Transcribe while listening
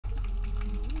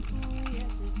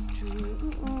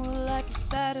true. Life is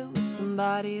better with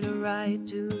somebody to write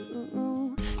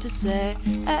to say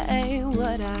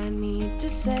what I need to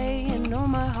say, and know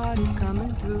my heart is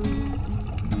coming through.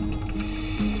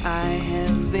 I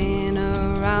have been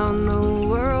around the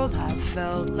world, I've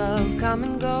felt love come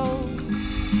and go.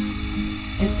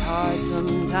 It's hard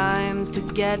sometimes to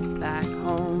get back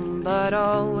home, but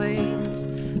always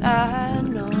I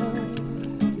know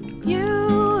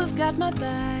you've got my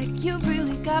back, you've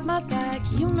really got my back.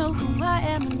 You know who I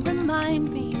am and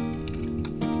remind me.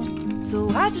 So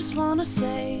I just wanna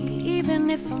say, even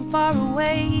if I'm far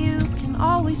away, you can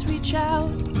always reach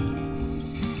out.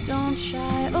 Don't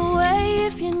shy away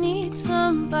if you need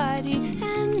somebody,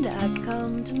 and I'd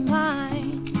come to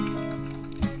mind.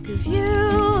 'Cause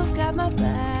you've got my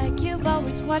back, you've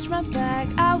always watched my back.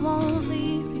 I won't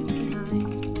leave you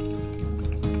behind.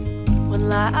 When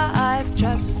life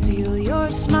tries to steal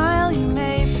your smile, you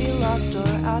may feel lost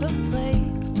or out of place.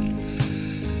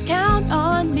 Count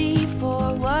on me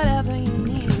for whatever you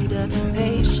need, a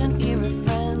patient ear, a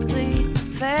friendly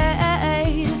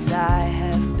face. I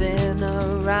have been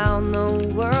around the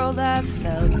world, I've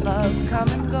felt love come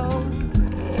and go.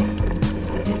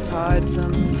 It's hard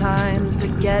sometimes to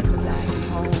get back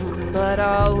home, but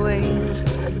always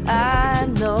I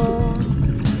know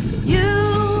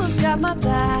you've got my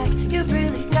back, you've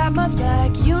really got my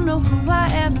back. You know who I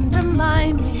am and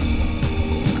remind me.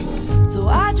 So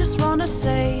I just wanna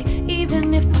say,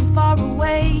 even if I'm far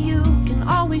away, you can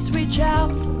always reach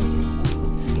out.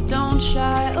 Don't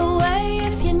shy away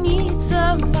if you need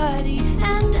somebody,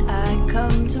 and I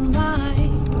come to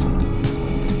mind.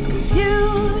 'Cause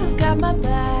you've got my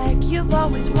back, you've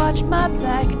always watched my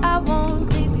back. I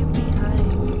won't leave you behind.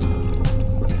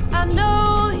 I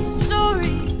know your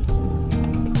stories,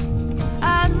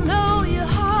 I know your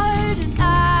heart, and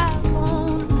I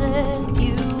won't let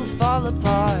you fall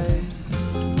apart.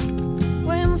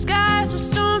 When skies were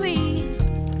stormy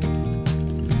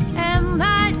and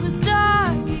night was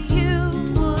dark, you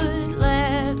would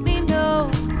let me know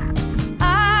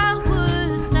I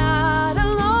was not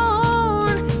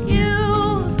alone.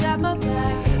 You've got my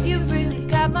back, you've really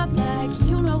got my back.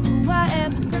 You know who I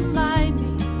am and remind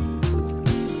me.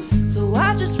 So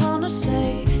I just wanna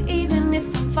say, even if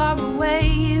I'm far away,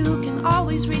 you can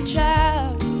always reach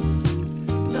out.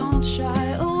 Don't shy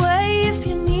away if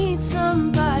you need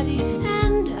somebody,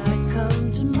 and I come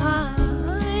to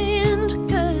mind.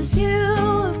 'Cause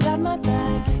you've got my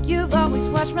back, you've always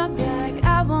watched my back.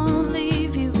 I won't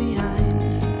leave you behind.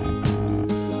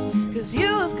 'Cause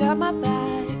you've got my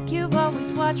back, you've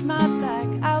always watched my back.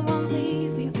 I won't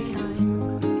leave you behind.